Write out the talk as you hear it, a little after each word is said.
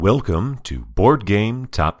Welcome to Board Game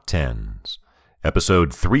Top Tens,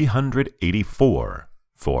 episode 384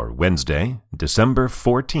 for Wednesday, December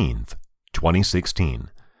 14th, 2016.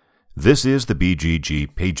 This is the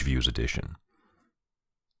BGG Page Views edition.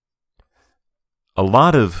 A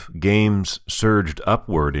lot of games surged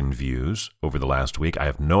upward in views over the last week. I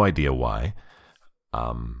have no idea why.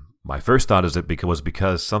 My first thought is it was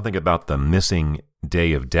because something about the missing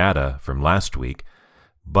day of data from last week,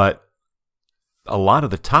 but a lot of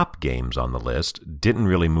the top games on the list didn't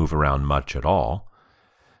really move around much at all.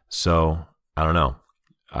 So, I don't know.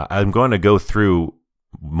 I'm going to go through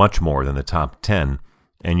much more than the top 10,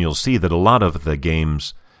 and you'll see that a lot of the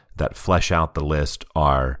games that flesh out the list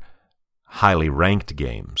are highly ranked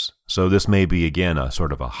games. So this may be, again, a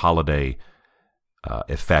sort of a holiday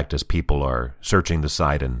effect as people are searching the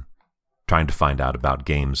site and trying to find out about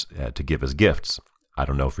games to give as gifts. I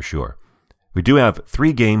don't know for sure. We do have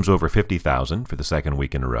 3 games over 50,000 for the second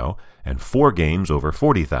week in a row, and 4 games over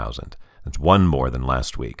 40,000. That's one more than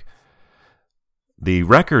last week. The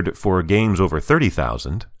record for games over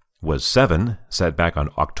 30,000 was 7, set back on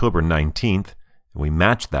October 19th, and we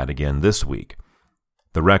matched that again this week.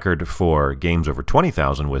 The record for games over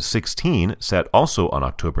 20,000 was 16, set also on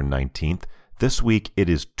October 19th. This week it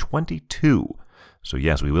is 22. So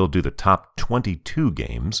yes, we will do the top 22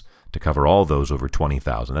 games to cover all those over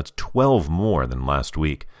 20,000. That's 12 more than last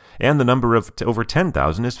week. And the number of over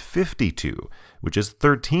 10,000 is 52, which is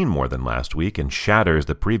 13 more than last week and shatters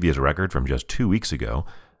the previous record from just 2 weeks ago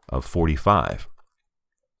of 45.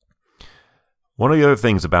 One of the other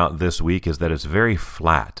things about this week is that it's very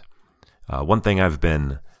flat. One thing I've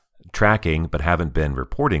been tracking but haven't been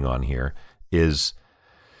reporting on here is,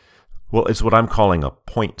 well, it's what I'm calling a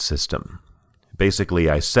point system. Basically,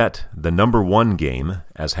 I set the number 1 game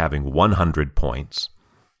as having 100 points,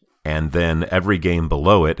 and then every game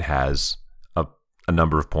below it has a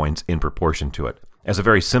number of points in proportion to it. As a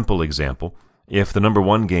very simple example, if the number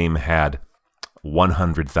 1 game had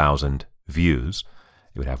 100,000 views,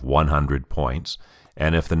 it would have 100 points,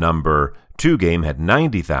 and if the number 2 game had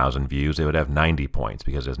 90,000 views, it would have 90 points,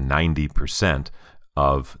 because it's 90%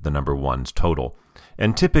 of the number 1's total.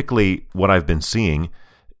 And typically, what I've been seeing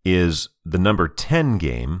is the number 10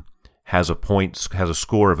 game has a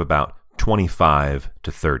score of about 25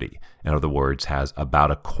 to 30. In other words, has about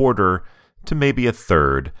a quarter to maybe a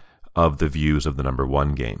third of the views of the number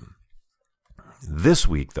 1 game. This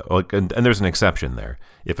week, though, and there's an exception there.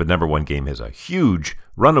 If a number 1 game is a huge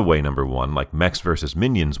runaway number 1, like Mechs vs.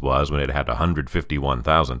 Minions was when it had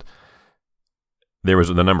 151,000,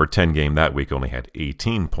 the number 10 game that week only had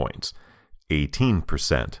 18 points,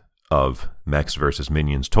 18% of Mechs vs.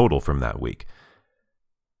 Minions total from that week.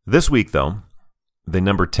 This week, though, the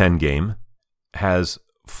number 10 game has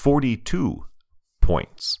 42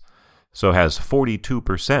 points, so has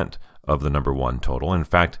 42% of the number 1 total. In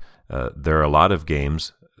fact, there are a lot of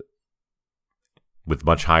games with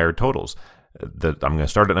much higher totals. I'm going to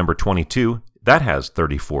start at number 22. That has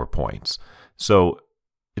 34 points. So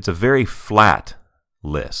it's a very flat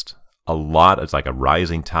list. It's like a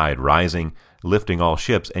rising tide, lifting all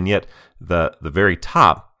ships, and yet the very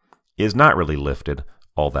top is not really lifted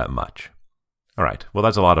all that much. All right, well,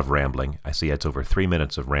 that's a lot of rambling. I see it's over 3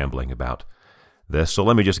 minutes of rambling about this, so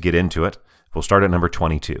let me just get into it. We'll start at number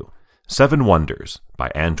 22. 7 Wonders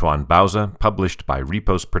by Antoine Bauza, published by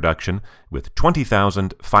Repos Production, with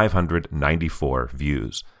 20,594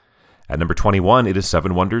 views. At number 21, it is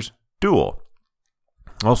 7 Wonders Duel,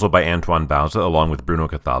 also by Antoine Bauza, along with Bruno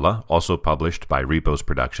Cathala, also published by Repos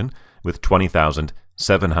Production, with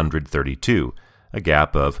 20,732, a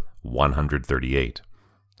gap of 138.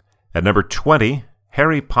 At number 20,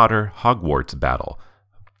 Harry Potter Hogwarts Battle,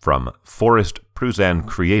 from Forest Pruzan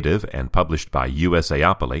Creative and published by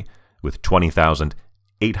USAopoly, with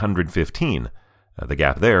 20,815, the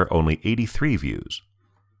gap there, only 83 views.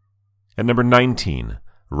 At number 19,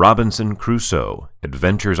 Robinson Crusoe,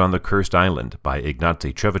 Adventures on the Cursed Island by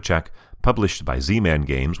Ignacy Trzewiczek, published by Z-Man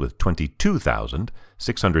Games with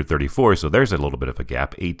 22,634, so there's a little bit of a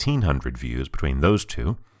gap, 1,800 views between those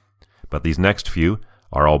two. But these next few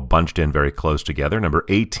are all bunched in very close together. Number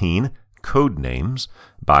 18, Codenames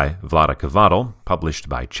by Vlada Kavadl, published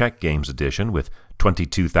by Czech Games Edition with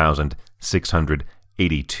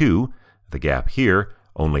 22,682, the gap here,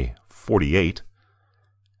 only 48.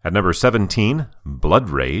 At number 17, Blood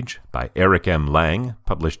Rage by Eric M. Lang,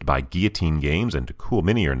 published by Guillotine Games and Cool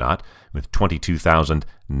Mini or Not, with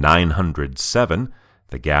 22,907,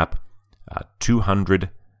 the gap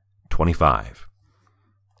 225.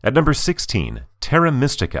 At number 16, Terra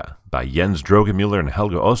Mystica by Jens Drogemüller and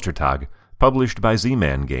Helge Ostertag, published by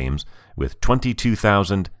Z-Man Games, with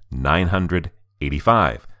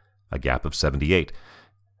 22,985, a gap of 78.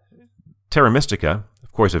 Terra Mystica,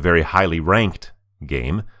 of course, a very highly ranked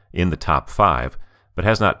game in the top 5, but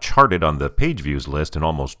has not charted on the page views list in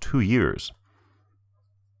almost 2 years.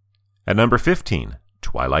 At number 15,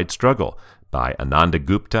 Twilight Struggle by Ananda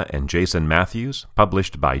Gupta and Jason Matthews,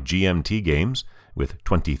 published by GMT Games, with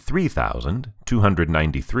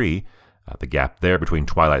 23,293. The gap there between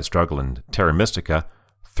Twilight Struggle and Terra Mystica,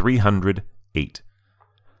 308.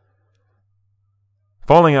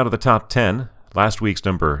 Falling out of the top 10, last week's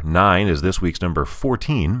number 9 is this week's number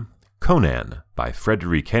 14, Conan by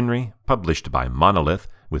Frederick Henry, published by Monolith,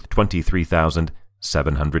 with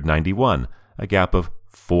 23,791, a gap of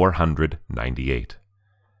 498.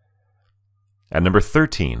 At number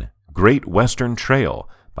 13, Great Western Trail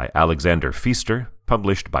by Alexander Pfister,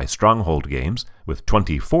 published by Stronghold Games, with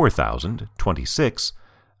 24,026.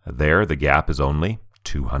 There, the gap is only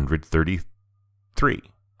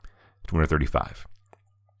 235.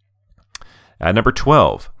 At number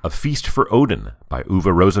 12, A Feast for Odin by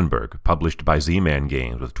Uwe Rosenberg, published by Z-Man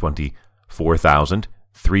Games, with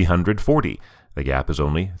 24,340. The gap is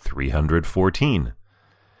only 314.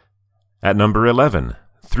 At number 11,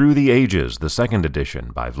 Through the Ages, the second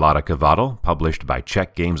edition by Vlada Kavadl, published by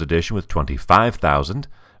Czech Games Edition, with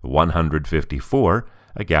 25,154,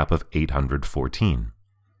 a gap of 814.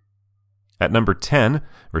 At number 10,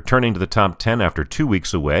 returning to the top 10 after 2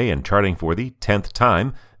 weeks away and charting for the 10th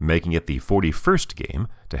time, making it the 41st game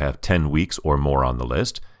to have 10 weeks or more on the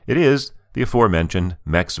list, it is the aforementioned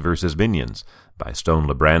Mechs vs. Minions by Stone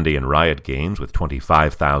Librandi and Riot Games, with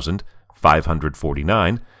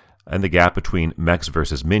 25,549, and the gap between Mechs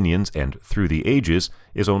vs. Minions and Through the Ages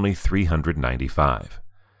is only 395.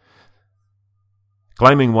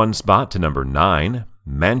 Climbing one spot to number 9,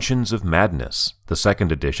 Mansions of Madness, the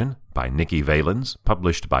second edition by Nikki Valens,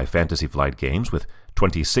 published by Fantasy Flight Games, with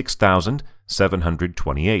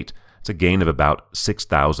 26,728. It's a gain of about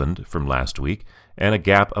 6,000 from last week, and a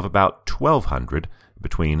gap of about 1,200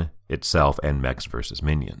 between itself and Mechs vs.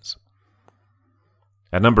 Minions.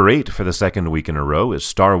 At number 8 for the second week in a row is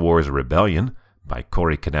Star Wars Rebellion by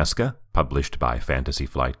Cory Konieczka, published by Fantasy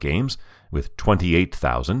Flight Games, with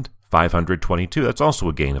 28,522. That's also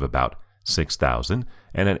a gain of about 6,000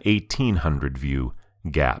 and an 1,800 view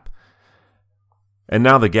gap. And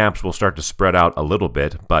now the gaps will start to spread out a little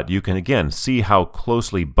bit, but you can again see how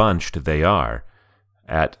closely bunched they are.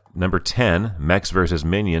 At number 10, Mechs vs.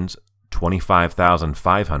 Minions,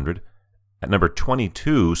 25,500. At number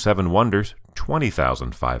 22, Seven Wonders,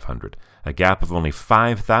 20,500. A gap of only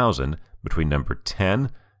 5,000 between number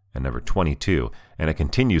 10 and number 22, and it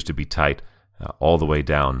continues to be tight all the way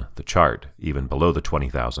down the chart, even below the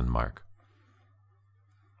 20,000 mark.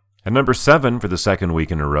 At number 7 for the second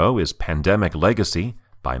week in a row is Pandemic Legacy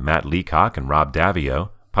by Matt Leacock and Rob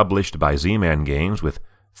Davio, published by Z-Man Games, with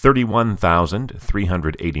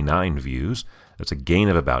 31,389 views. That's a gain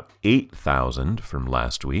of about 8,000 from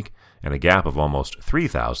last week, and a gap of almost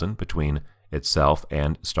 3,000 between itself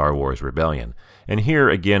and Star Wars Rebellion. And here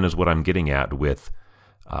again is what I'm getting at with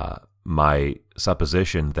my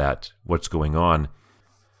supposition that what's going on,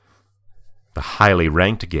 the highly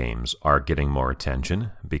ranked games are getting more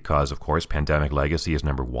attention because, of course, Pandemic Legacy is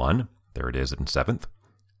number 1. There it is in 7th.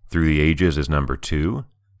 Through the Ages is number 2.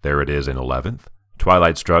 There it is in 11th.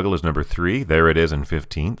 Twilight Struggle is number 3. There it is in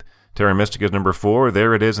 15th. Terra Mystica is number 4.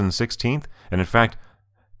 There it is in 16th. And in fact,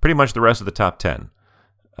 pretty much the rest of the top 10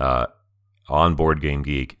 on Board Game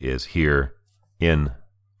Geek is here in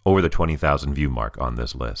over the 20,000 view mark on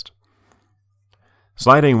this list.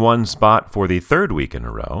 Sliding one spot for the third week in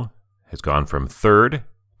a row has gone from 3rd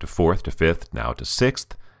to 4th to 5th, now to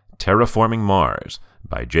 6th, Terraforming Mars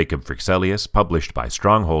by Jacob Frixelius, published by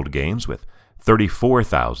Stronghold Games, with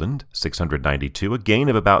 34,692, a gain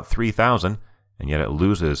of about 3,000, and yet it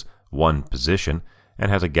loses one position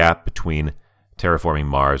and has a gap between Terraforming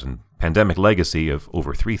Mars and Pandemic Legacy of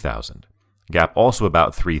over 3,000. Gap also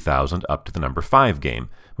about 3,000 up to the number 5 game,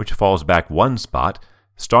 which falls back one spot,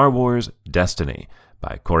 Star Wars Destiny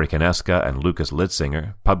by Cory Konieczka and Lucas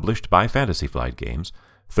Litzinger, published by Fantasy Flight Games,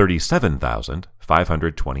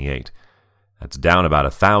 37,528. That's down about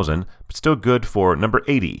 1,000, but still good for number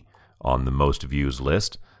 80 on the most views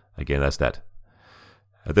list. Again, that's that,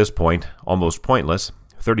 at this point, almost pointless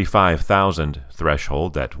 35,000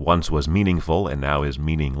 threshold that once was meaningful and now is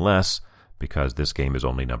meaningless because this game is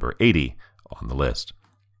only number 80 on the list.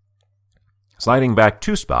 Sliding back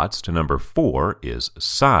 2 spots to number 4 is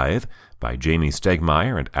Scythe by Jamie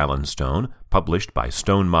Stegmaier and Alan Stone, published by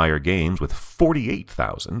Stonemaier Games, with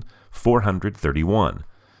 48,431.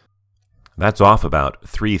 That's off about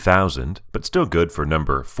 3,000, but still good for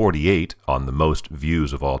number 48 on the most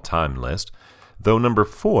views of all time list. though number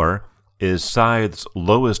 4 is Scythe's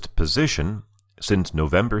lowest position since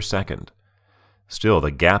November 2nd. Still,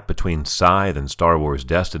 the gap between Scythe and Star Wars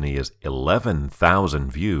Destiny is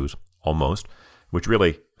 11,000 views, almost, which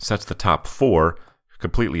really sets the top 4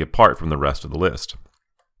 completely apart from the rest of the list.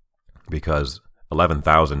 Because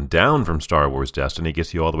 11,000 down from Star Wars Destiny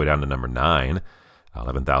gets you all the way down to number 9.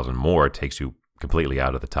 11,000 more takes you completely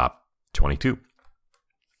out of the top 22.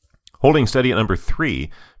 Holding steady at number 3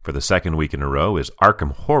 for the second week in a row is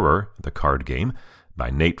Arkham Horror, the card game, by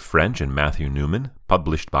Nate French and Matthew Newman,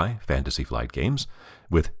 published by Fantasy Flight Games,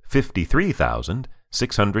 with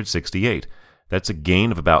 53,668. That's a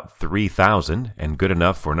gain of about 3,000 and good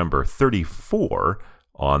enough for number 34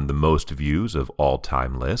 on the most views of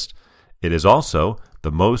all-time list. It is also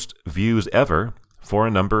the most views ever for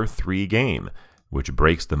a number 3 game, which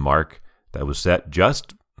breaks the mark that was set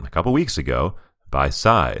just a couple weeks ago by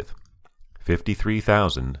Scythe.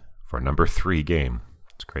 53,000 for a number 3 game.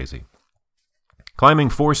 It's crazy. Climbing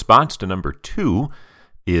 4 spots to number 2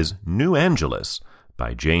 is New Angeles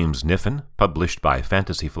by James Niffen, published by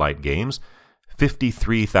Fantasy Flight Games.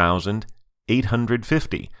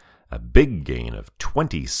 53,850. A big gain of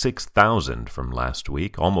 26,000 from last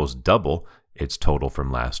week, almost double its total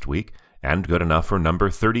from last week, and good enough for number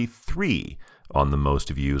 33 on the most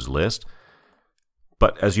views list.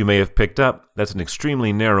 But as you may have picked up, that's an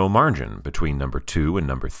extremely narrow margin between number 2 and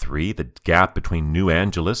number 3. The gap between New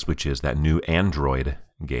Angeles, which is that new Android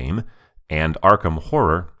game, and Arkham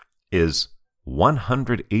Horror is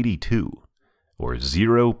 182, or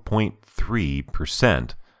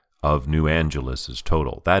 0.3% of New Angeles'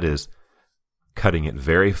 total. That is cutting it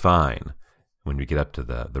very fine when you get up to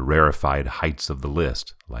the rarefied heights of the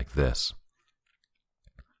list like this.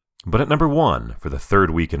 But at number 1, for the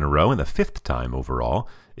third week in a row and the 5th time overall,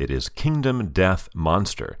 it is Kingdom Death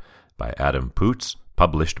Monster by Adam Poots,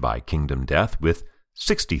 published by Kingdom Death, with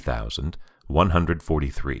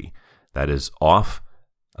 60,143. That is off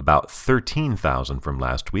about 13,000 from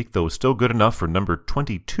last week, though still good enough for number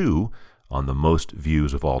 22 on the most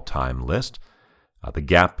views of all time list. The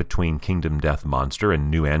gap between Kingdom Death Monster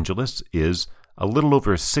and New Angeles is a little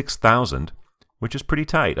over 6,000, which is pretty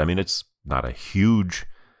tight. I mean, it's not a huge...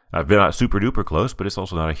 I've been not super duper close, but it's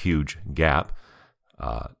also not a huge gap.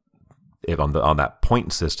 If on that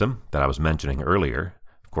point system that I was mentioning earlier,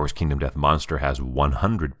 of course, Kingdom Death Monster has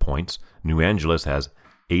 100 points. New Angeles has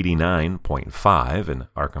 89.5, and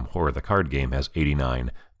Arkham Horror, the card game, has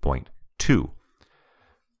 89.2.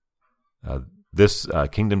 This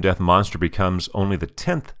Kingdom Death Monster becomes only the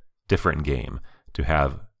 10th different game to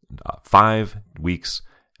have 5 weeks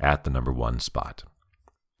at the number 1 spot.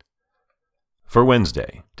 For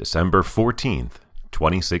Wednesday, December 14th,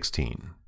 2016.